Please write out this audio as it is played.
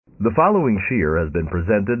The following shiur has been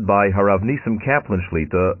presented by Harav Nisim Kaplan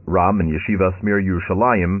Shlita, Ram and Yeshiva Smir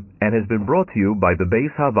Yerushalayim, and has been brought to you by the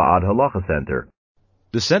Beis Havad Halacha Center.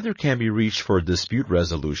 The center can be reached for dispute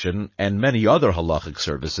resolution and many other halachic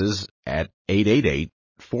services at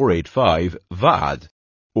 888-485-VAD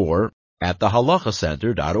or at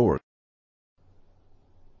thehalachacenter.org.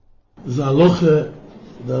 The halacha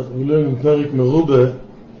that we learn in Perik Merubah,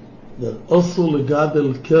 that also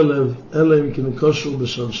legadel kelev elem kin kosher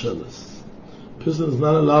b'shalsheles. Person is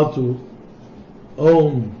not allowed to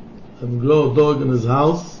own and grow a dog in his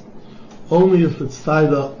house, only if it's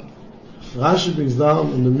tied up. Rashi brings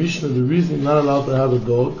down in the Mishnah the reason he's not allowed to have a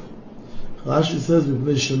dog. Rashi says,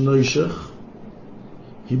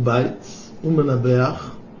 he bites, umenabeach,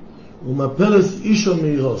 umapeles isha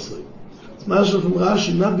meirosei. It's mashal from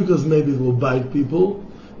Rashi, not because maybe it will bite people,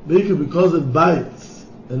 because it bites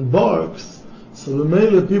and barks, so the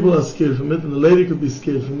male people are scared from it, and the lady could be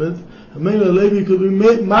scared from it, and maybe the lady could be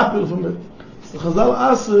mapil from it. So Chazal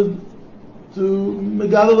asked to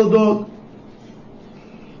megadol a dog.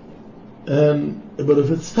 But if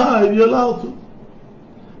it's tied, you're allowed to.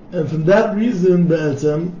 And from that reason,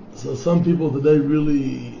 so some people today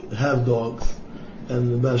really have dogs,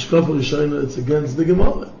 and the Bashkofa Rishayna, it's against the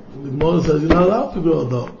Gemara. The Gemara says you're not allowed to grow a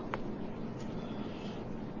dog.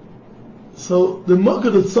 So the mucker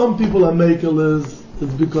that some people are making is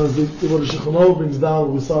because what the Shulchan Aruch brings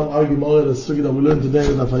down. We saw an argument that we learned today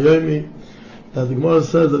in Afayomi, that the Gemara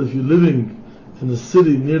says that if you're living in a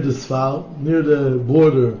city near the Sfar, near the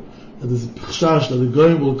border, that there's a chash that the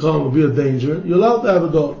goyim will come and be a danger, you're allowed to have a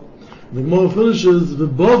dog. The Gemara finishes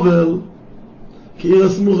with Bovel ki ira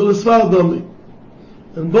smucha l'Sfar dami.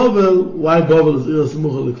 And Bovel, why Bovel is ira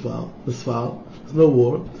smucha l'Sfar? There's no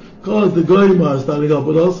war. Because the goyim are starting up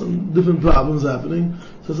with us and different problems happening,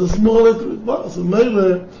 so it's a small so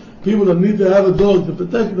maybe people that need to have a dog to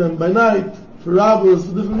protect them by night for robbers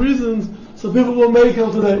for different reasons, so people will make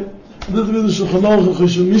it today. And this is the Shulchan Aruch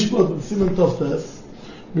Choshen Mishpat and Siman Toftes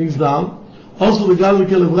brings down. Also the Gadol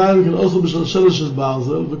Kelev Rayim can also be Shalshelish as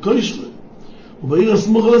Barzel v'Koishli. U'Ba'ir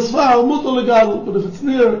Smuch L'Sfar Mutar L'Gadol, but if it's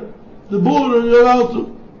near the border, you're allowed to.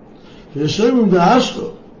 V'Yeshem the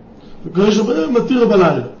Ashko v'Koishli Ba'ir Matira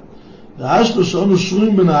B'Layla. The Ashko Shonu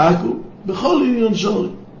Shruim Ben Ha'aku B'chol Inyon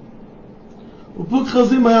Shori U'Puk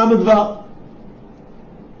Chazim Hayam Edvar.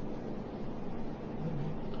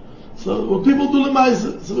 So what people do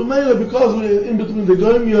l'maisa, so because we're in between the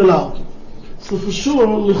goyim, you're allowed to. So for sure,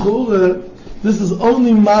 l'chore, this is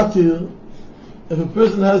only matir if a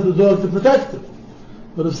person has the dog to protect him.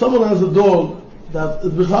 But if someone has a dog that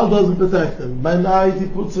it doesn't protect him, by night he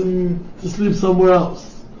puts him to sleep somewhere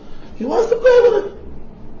else, he wants to play with it.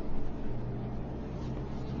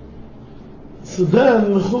 So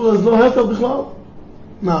then, l'chore is no heter b'chlal.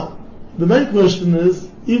 Now, the main question is,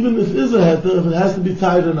 even if it is a heter, if it has to be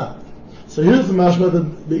tied or not. So here's the mashma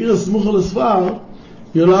that the ira smucha l'Sfar,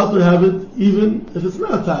 you're allowed to have it even if it's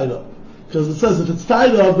not tied up. Because it says if it's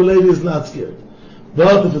tied up, the lady is not scared.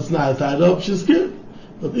 But if it's not tied up, she's scared.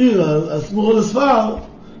 But ira smucha l'Sfar,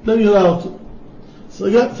 then you're allowed to. So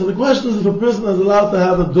again, so the question is if a person is allowed to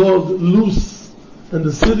have a dog loose in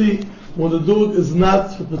the city when the dog is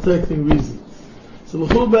not for protecting reasons. So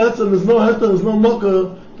l'chul b'etzem, there's no heter, there's no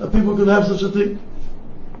mocker that people can have such a thing.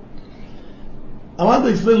 I want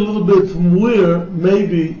to explain a little bit from where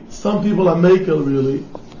maybe some people are makel really,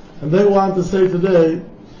 and they want to say today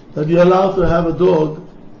that you're allowed to have a dog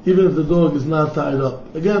even if the dog is not tied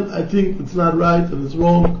up. Again, I think it's not right and it's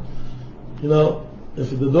wrong. You know, if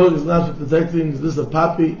the dog is not for protecting, this is a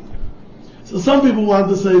puppy. So some people want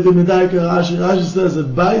to say the Midaika Rashi. Rashi says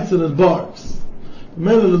it bites and it barks.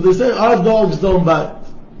 They say our dogs don't bite.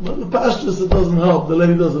 But the pastures, it doesn't help. The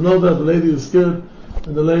lady doesn't know that. The lady is scared,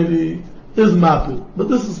 and the lady is mapil. But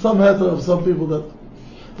this is some heter of some people that.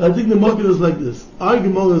 I think the market is like this. Our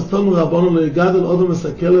Gemara is Tanu Rabbanu le'gadol odom es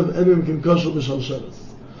hakelev enim kin kosher b'shalsheles.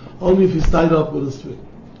 Only if he's tied up with a string.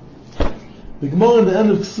 The Gemara in the end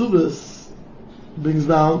of Ksubis brings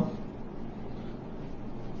down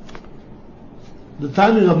the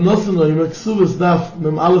Tanya Rav Nosson Roim Ksubis daf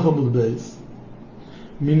mem aleph amud beis.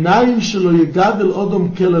 Minayim shelo yegadol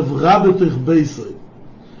odom kelev ra betich beisoy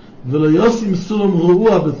v'lo yosim sulam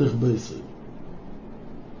ru'ua betich beisoy.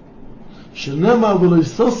 Shenema v'lo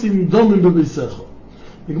yisosim domim bebeisecho.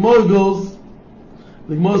 The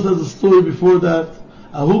Gemara says a story before that.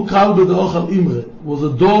 Ahu kalbe de ochal imre was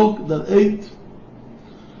a dog that ate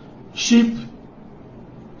sheep.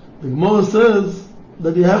 The Gemara says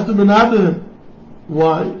that you have to menade him.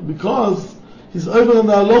 Why? Because he's over in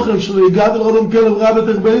the halachim shelo yigadol odom kelev ra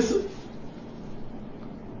betich beisoy.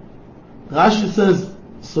 Rashi says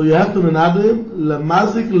So you have to menadim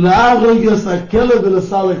lemazik la'aroges hakelev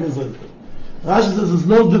v'lesalek ezayt. Rashi says there's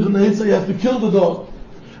no different hate, so you have to kill the dog.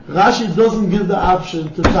 Rashi doesn't give the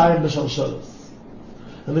option to tie him b'shalshalas.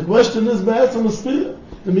 And the question is, be'etzem a spira.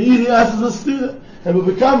 The Meiri asks a spira. And what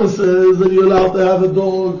becomes says that you're allowed to have a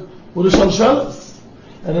dog with a shalshalas.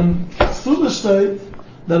 And in Suda state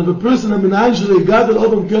that if a person has been actually gathered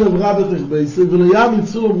over kelev ra b'tech beisay, v'layam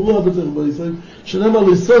yitzulam ruah b'tech beisay, shenemar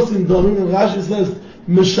lisosim damim, and Rashi says,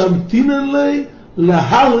 meshamtinen lei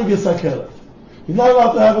laharig es hakelev. He's not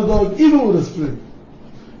allowed to have a dog even with a string.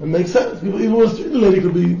 It makes sense. People, even with a string, the lady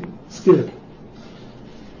could be scared.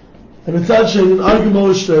 And it's actually in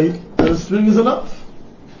argument state that a string is enough.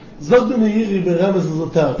 Zog the Meiri beremes is a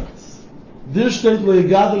teretz. Dir steht lo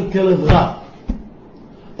yegadel kelev ra.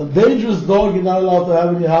 A dangerous dog you're not allowed to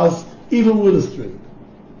have in your house even with a string.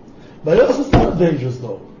 But also it's not a dangerous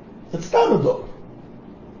dog. It's not a dog.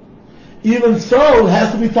 Even so, it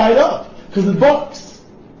has to be tied up because it barks.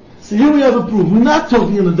 So here we have a proof. We're not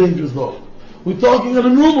talking on a dangerous dog. We're talking on a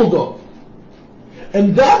normal dog.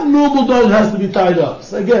 And that normal dog has to be tied up.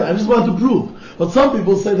 So again, I just want to prove. But some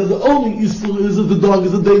people say that the only issue is if the dog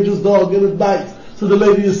is a dangerous dog and it bites. So the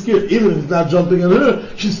lady is scared. Even if it's not jumping on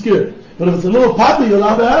her, she's scared. But if it's a little puppy, you're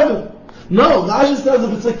allowed to have it. No, Rashi says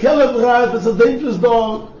if it's a kelev ra, if it's a dangerous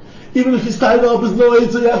dog, even if he's tied up, there's no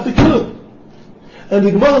aid, so you have to kill him. And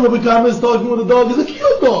the Gemara Mabikama is talking with a dog is a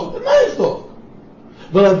cute dog, a nice dog.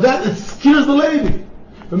 But at that, it scares the lady.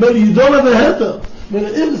 But maybe you don't have a heter. Maybe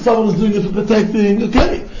if someone is doing it for protecting,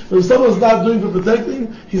 okay. But if someone is not doing it for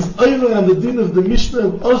protecting, he's over on the din of the Mishnah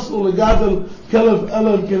of Osur Legadel Kelev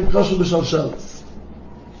Elam Ken Kosher B'Shalshalas.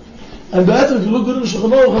 And that's if you look good in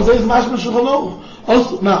Shulchan Aruch, it says Mashma Shulchan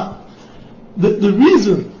Aruch. Now, the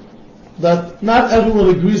reason that not everyone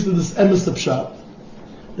agrees to this emes pshat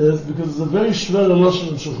is because it's a very shver lashon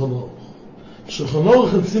in Shulchan Aruch. Shulchan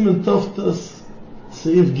Aruch and Siman Tovtas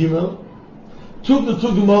Seif Gimel took the two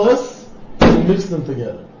Gemaras and mixed them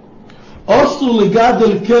together. Osur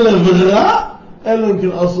legadel kelev ra, elam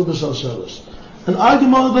ken osur b'shalshalas. And our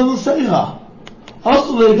Gemara doesn't say ra.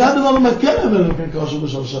 Osur legadel elam kelev, elam ken kosher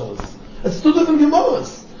b'shalshalas. It's two different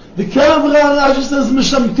Gemaras. The kelev ra, Rashi says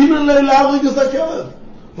mishamtinen lei la'arig es hakelev.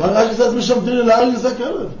 Why Rashi says mishamtinen la'arig es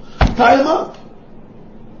hakelev? Tie him up.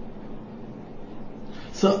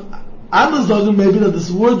 So I'm assuming maybe that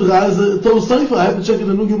this word ra is a Torah Sefer. I have to check in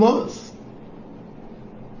the new Gemaras.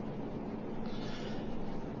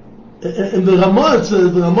 In the Ramah it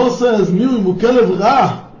says, Miu Mukelev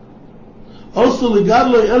Ra, also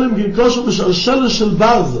legadlo elim kin kosher b'shalshalas shel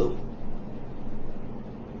barzel.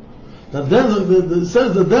 That then it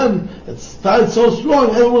says that then it's tied so strong,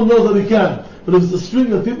 everyone knows that he can. But if it's a string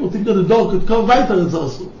that people think that the dog could come weiter, it's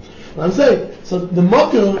also. But I'm saying, so the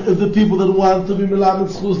mocker is the people that want to be melamed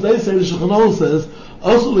schus. They say the Shulchan Aruch says,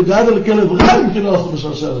 also legadlo kelev ra kin kosher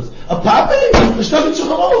b'shalshalas. A puppy, it's not in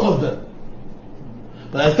Shulchan Aruch of them.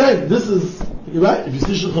 But I think this is, you're right, if you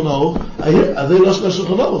see Shulchan Aruch, I hear, as they lost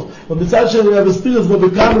Shulchan Aruch. But besides we have a stiras, but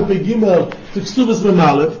become a pegimel, to ksubas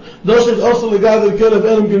memalef, those says also legadel kelev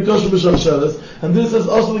elam ken kosher b'shalshalas, and this says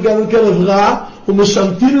also legadel kelev ra,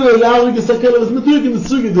 u'meshamtinu le'arig es hakelev, it's meturik in the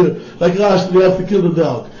sugi there, like Rashi, you have to kill the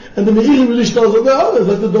dog. And the Meiri really tells the others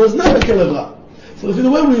that the dog is not a kelev ra. So if in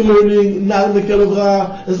the way we're learning, not in the kelev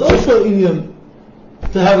ra, is also Indian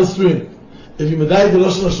to have a string. If you medai the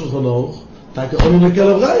Lashon Shulchan Aruch, like only in a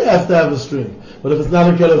kelev ra you have to have a string. But if it's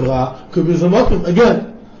not a kelev ra, could be zamokim.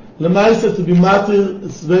 Again, lemaisa to be matir,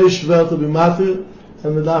 it's very shver to be matir,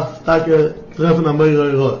 and we darf take a treffen am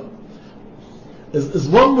Meiri Roy. Is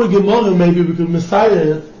one more Gemara maybe we could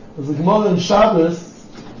messiah it, as a Gemara in Shabbos,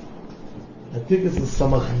 I think it's the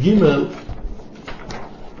Samach Gimel,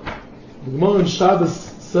 the Gemara in Shabbos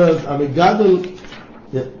says, Amigadel,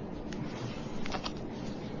 yeah.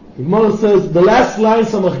 The Gemara says, the last line,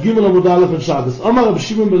 Samach Gimel Amud Aleph in Shabbos, Omar Reb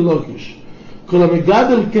Shimon ben Lakish, Kol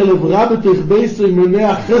Amigadel kelev ra b'tech beiso,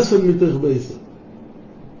 Yimonea chesed mitech beiso.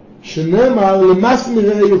 Shenemar, lemas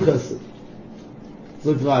mirei chesed.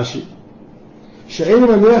 Zog Rashi. She'ein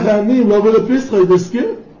maneach ha'anim, lo v'lepischa, they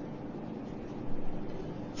scared.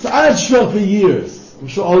 So I had shver for years. I'm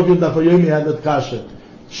sure all of you that for Yomi had that kasha.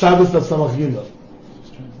 Shabbos of Samach Gimel.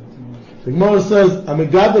 The Gemara says,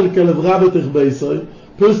 Amigadel kelev ra b'tech beiso,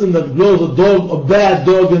 person that blows a dog, a bad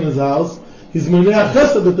dog in his house, he's monea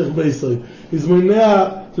chesed b'tech beiso. He's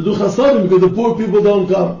monea to do chasadim because the poor people don't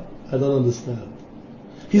come. I don't understand.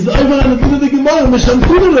 He's over in the of the Gemara,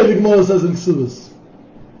 Meshamtinu the Gemara says in Ksubas.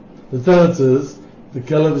 The teretz is, the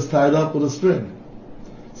kelev is tied up with a string.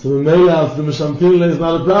 So the Meir the Meshamtinu is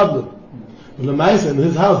not a problem. But the Maisa in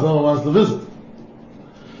his house, no one wants to visit.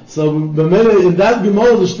 So in that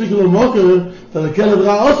Gemara, the Shtikul Mocker, that the Kelev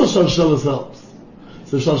Ra also Shalshelis helps.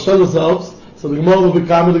 So Shalshelis helps, so the Gemara will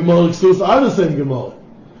become and the Gemara Exus are the same Gemara.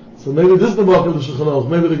 So maybe this is the Mocker of the Shulchan Aruch,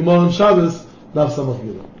 maybe the Gemara in Shabbos, Daf Samach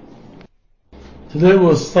Gimel. Today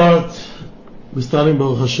we're starting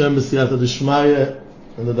Baruch Hashem B'Siyata D'Shmaya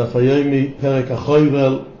and the Daf Hayomi, Perek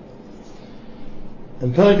HaChoyvel.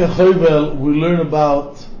 In Perek HaChoyvel we learn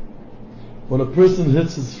about when a person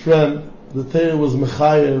hits his friend, the Torah was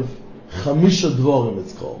Mechayev Chamisha Dvorim,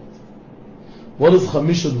 it's called. What is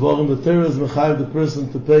Chamisha Dvorim? The Torah is Mechayev the person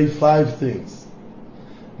to pay 5 things.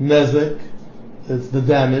 Nezek, it's the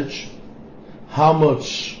damage, how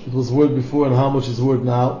much it was worth before and how much is worth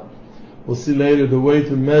now. We'll see later the way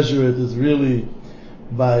to measure it is really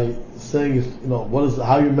by saying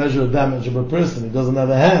how you measure the damage of a person. He doesn't have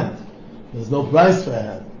a hand. There's no price for a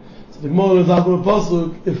hand. So the Gemara is out of a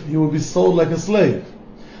pasuk, if he would be sold like a slave,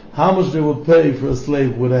 how much they will pay for a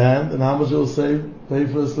slave with a hand and how much they will pay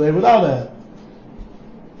for a slave without a hand.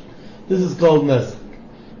 This is called nezek.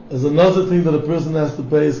 There's another thing that a person has to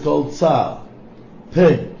pay is called tzar,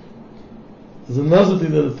 pain. There's another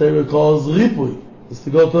thing that the Torah calls ripui, is to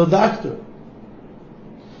go to a doctor.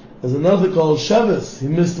 There's another called sheves, he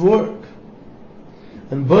missed work.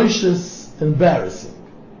 And boishes, embarrassing.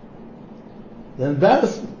 The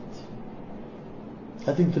embarrassment.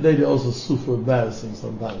 I think today they also sue for embarrassing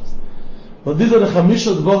sometimes. But these are the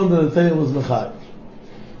chamisha dvorim that the Torah was mechayev.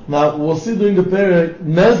 Now we'll see during the period,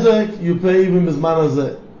 nezek you pay even bizman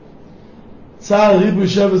hazeh. Tzar, ribu,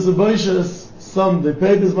 sheves, and boishes, some they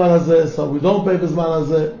pay bizman hazeh, some we don't pay bizman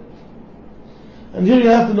hazeh. And here you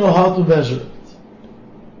have to know how to measure it.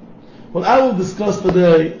 What I will discuss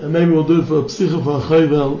today, and maybe we'll do it for a psicha for a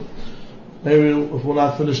chayvel, maybe if we'll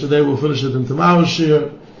not finish today, we'll finish it in tomorrow's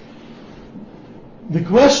shir. The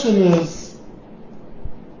question is,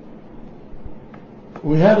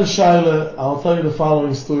 we had a shaila, I'll tell you the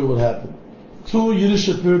following story what happened. 2 Yiddish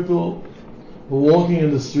people were walking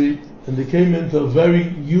in the street and they came into a very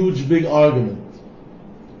huge big argument.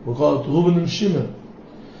 We'll call it Reuben and Shimon.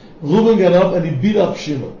 Reuben got up and he beat up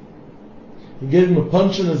Shimon. He gave him a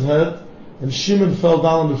punch in his head and Shimon fell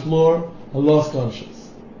down on the floor and lost consciousness.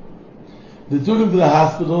 They took him to the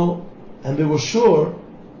hospital and they were sure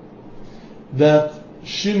that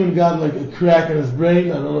Shimon got like a crack in his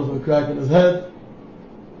brain, I don't know if a crack in his head.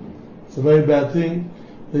 It's a very bad thing.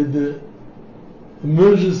 The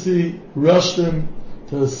emergency rushed him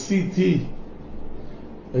to a CT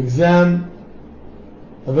exam,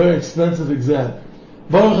 a very expensive exam.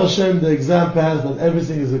 Baruch Hashem, the exam passed and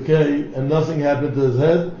everything is okay and nothing happened to his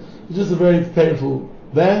head. It's just a very painful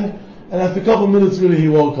bang, and after a couple of minutes really he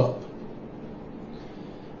woke up.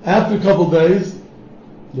 After a couple of days,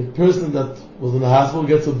 the person that was in the hospital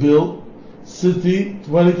gets a bill, city,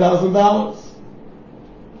 $20,000.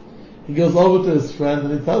 He goes over to his friend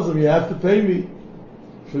and he tells him, you have to pay me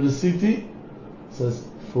for the CT. He says,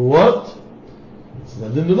 for what? He says, I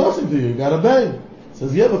didn't do nothing to you, you got a bang. He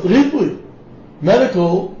says, yeah, but ripui,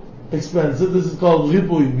 medical expenses, this is called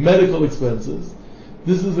ripui, medical expenses.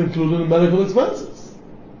 This is included in medical expenses.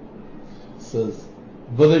 He says,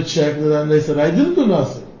 but they checked it and they said, I didn't do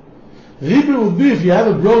nothing. Ripui would be if you have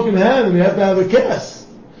a broken hand and you have to have a cast.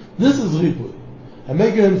 This is ripui. I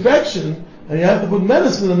make an infection and you have to put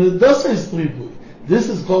medicine and it does say it's ripui. This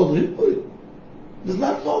is called ripui. It's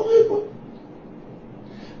not called ripui.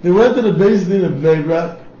 They went to the Beis Din of Bnei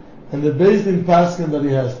Brak and the Beis Din paskin that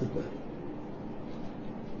he has to pay.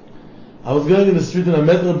 I was going in the street and I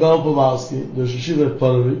met Rabbi Pawlowski, the Yeshiva at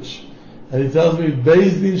Panovich, and he tells me,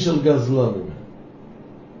 Beis Din shel Gazlanim.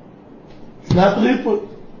 It's not ripui.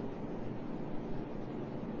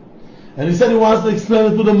 And he said he wants to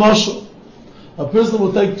explain it to the mashal. A person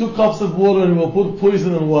will take 2 cups of water and he will put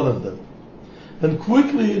poison in one of them. And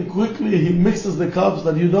quickly he mixes the cups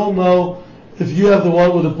that you don't know if you have the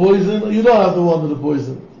one with the poison or you don't have the one with the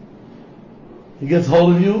poison. He gets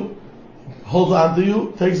hold of you, holds on to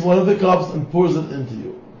you, takes one of the cups and pours it into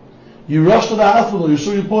you. You rush to the hospital, you're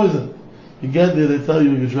sure you're poisoned. You get there, they tell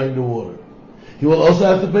you you drank the water. You will also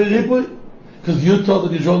have to pay ripui because you thought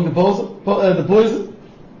that you drank the poison.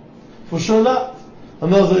 For sure not.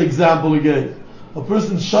 Another example he gave. A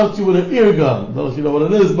person shoots you with an ear gun. I don't know if you know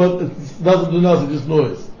what it is, but it doesn't do nothing, just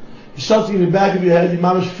noise. He shoots you in the back of your head, you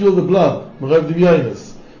mamish feel the blood.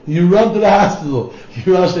 You run to the hospital.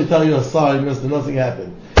 You rush, they tell you, I'm sorry, mister, nothing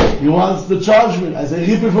happened. He wants to charge me. I say,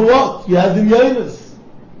 Rippy for what? You have dimyanis.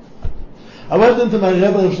 I went into my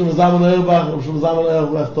Rebbe, Rav Shlomo Zalman Auerbach, Rav Shlomo Zalman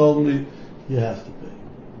Auerbach told me, you have to pay.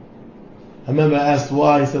 I remember I asked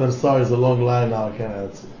why, he said, I'm sorry, it's a long line now, I can't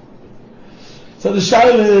answer. So the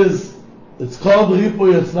shaila is, it's called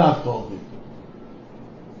ripui, it's not called ripui.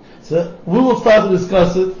 So we will start to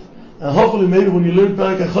discuss it, and hopefully maybe when you learn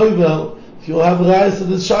Perek HaChoyvel, if you'll have rayas to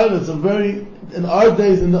this shayla. It's a very, in our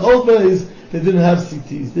days, in the old days, they didn't have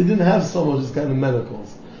CTs. They didn't have so much this kind of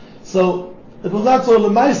medicals. So it was not so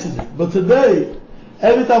lemaisidik. But today,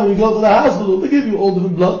 every time when you go to the hospital, they give you all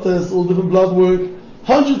different blood tests, all different blood work,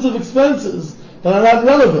 hundreds of expenses that are not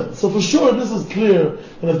relevant. So for sure, this is clear.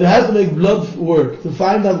 And if they have to make blood work to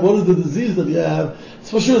find out what is the disease that you have, it's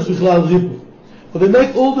for sure it's bichlal ripu. But they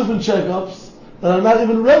make all different checkups that are not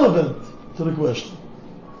even relevant to the question.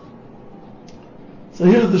 So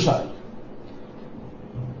here's the shayla.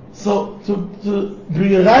 So to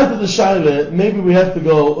bring a right to the shayla, maybe we have to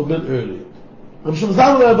go a bit earlier. Rabbi Shimon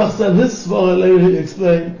Zalman said his svara later he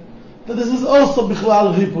explained that this is also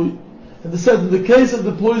bichlal ripui. And they said in the case of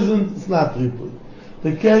the poison, it's not ripui.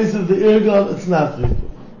 The case of the ergon, it's not ripui.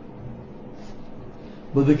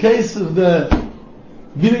 But the case of the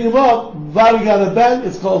beating him up, Vari got a bang,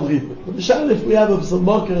 it's called ripui. But the shayla, if we have some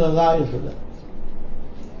mocker and raya for that.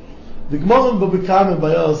 The Gemara in Baba Kama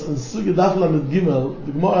by us in Sugi Daf Lamed Gimel,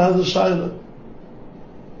 the Gemara has a shayla.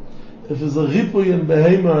 If it's a ripui in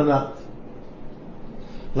Behema or not.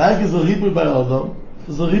 Like it's a ripui by Adam, if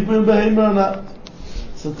it's a ripui in Behema or not.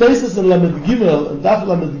 So Taisus in Lamed Gimel, and Daf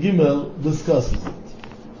Lamed Gimel discusses it.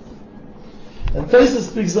 And Taisus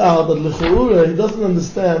speaks out that L'chorura, he doesn't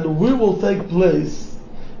understand where will take place.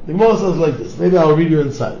 The Gemara says like this, maybe I'll read you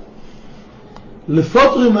inside.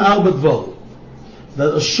 L'fotrim arba dvorim.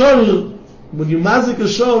 That a shor, when you mazik a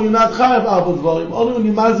shor, you're not chayav arba dvorim. Only when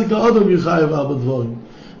you mazik a adam, you're chayav arba dvorim.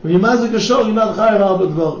 When you mazik a shor, you're not chayav arba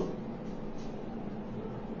dvorim.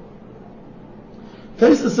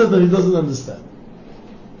 Taisus said that he doesn't understand.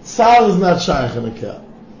 Tsar is not shaykh in a car.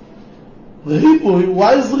 The ripui,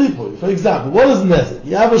 why is ripui? For example, what is nezek?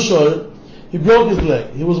 You have a shor, he broke his leg.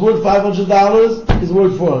 He was worth $500, he's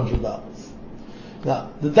worth $400. Now,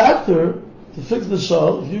 the doctor, to fix the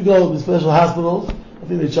shor, if you go to the special hospitals, I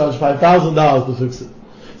think they charge $5,000 to fix it.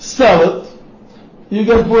 Sell it, you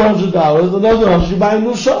get $400, another $100, you buy a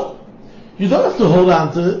new shor. You don't have to hold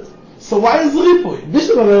on to it. So why is ripui?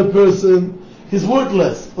 Bishop of a person, he's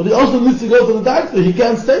worthless, but he also needs to go to the doctor. He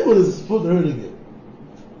can't stay with his foot hurting him.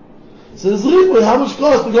 So there's ripui, how much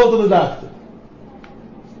costs to go to the doctor?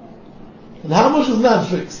 And how much is not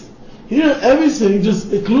fixed? Here, everything,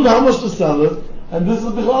 just include how much to sell it, and this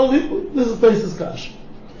is bichlal ripui. This is Taisus Kasha.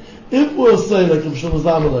 If we'll say, like Rabbi Shimon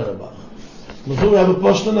Zalman Auerbach, before we have a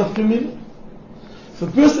poshtan of kamina, if a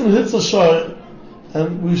person hits a shor,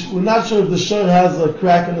 and we're not sure if the shor has a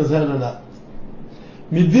crack in his head or not,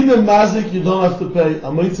 Midin and mazik, you don't have to pay.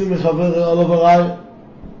 Amoitzi mechaver olavaraya.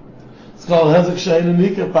 It's called hezek shein and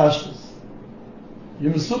nikah pashtus. You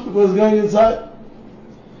misupik what's going inside.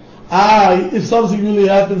 If something really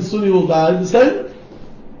happens, soon you will die. The same.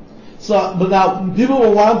 So, but now people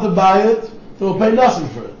will want to buy it. They will pay nothing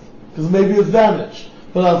for it because maybe it's damaged.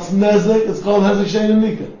 But it's nezek. It's called hezek shein and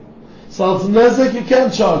nikah. So it's nezek. You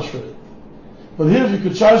can't charge for it. But here, if you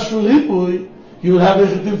could charge for ripui, you would have a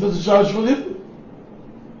chetim to charge for ripui.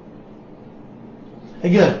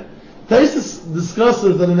 Again, Taisus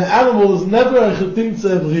discusses that an animal is never a chetim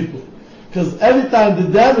tzev ripui. Because every time the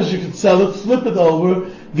damage, you could sell it, flip it over,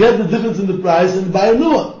 get the difference in the price, and buy a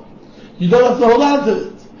new one. You don't have to hold on to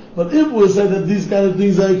it. But if we say that these kind of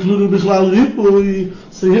things are included in bichlal ripui,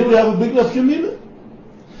 so here we have a big enough community.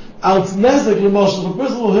 Als nezek, if a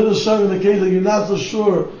person will hit a shor in a case that you're not so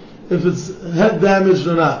sure if it's head damaged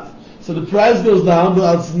or not. So the price goes down, but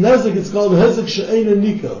als nezek, it's called hezek she'ein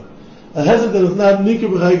nikah. A hezek that is not nikah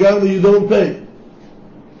b'chaygamna, you don't pay.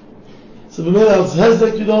 So when it's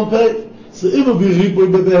hezek, you don't pay. So if it be ripui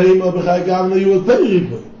b'behema b'chaygamna, you will pay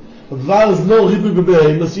ripui. But while there's no ripui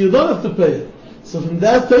b'behema, so you don't have to pay it. So from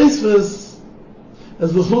that basis,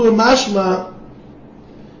 as b'chura mashma,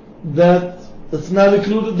 that it's not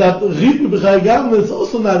included, that ripui b'chaygamna is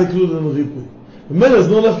also not included in the ripui. The man is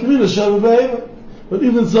no lefkamina, shar b'behema. But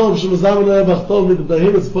even so, Shimon Zalman Auerbach told me that the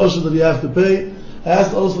behema is portion that you have to pay. I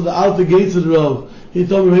asked also the outer gates of the Rav. He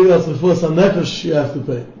told me maybe that's before some nefesh you have to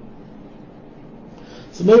pay.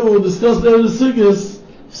 So maybe we'll discuss there in the sugyas.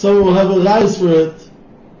 If someone will have a rise for it,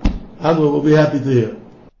 and we'll be happy to hear.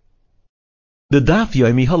 The Daf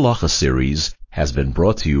Yomi Halacha series has been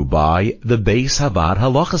brought to you by the Beis Havad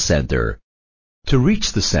Halacha Center. To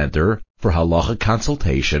reach the center for halacha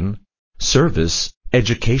consultation, service,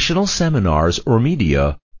 educational seminars, or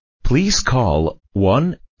media, please call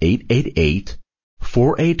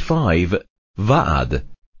 1-888-485-VAAD.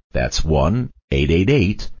 That's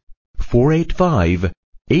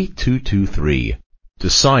 1-888-485-8223. To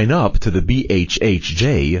sign up to the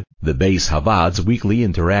BHHJ, the Beis Havad's weekly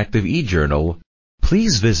interactive e-journal,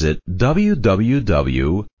 please visit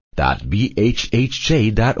www.behzad.org.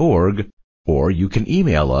 office.bhhj.org, or you can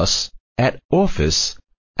email us at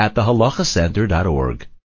office@thehalakhacenter.org.